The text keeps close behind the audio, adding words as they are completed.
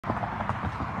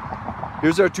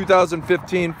Here's our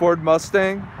 2015 Ford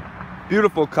Mustang.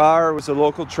 Beautiful car. It was a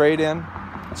local trade-in.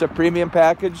 It's a premium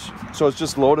package, so it's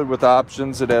just loaded with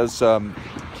options. It has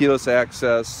keyless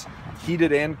access,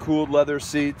 heated and cooled leather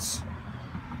seats,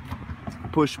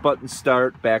 push button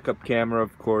start, backup camera,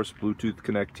 of course, Bluetooth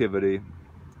connectivity. It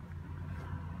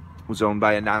was owned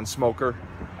by a non-smoker.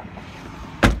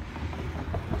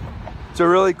 It's a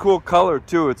really cool color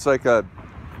too. It's like a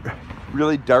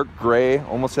really dark gray,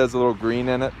 almost has a little green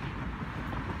in it.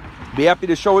 Be happy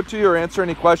to show it to you or answer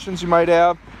any questions you might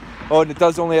have. Oh, and it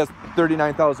does only have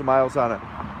 39,000 miles on it.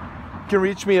 You can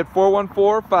reach me at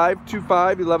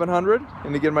 414-525-1100.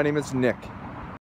 And again, my name is Nick.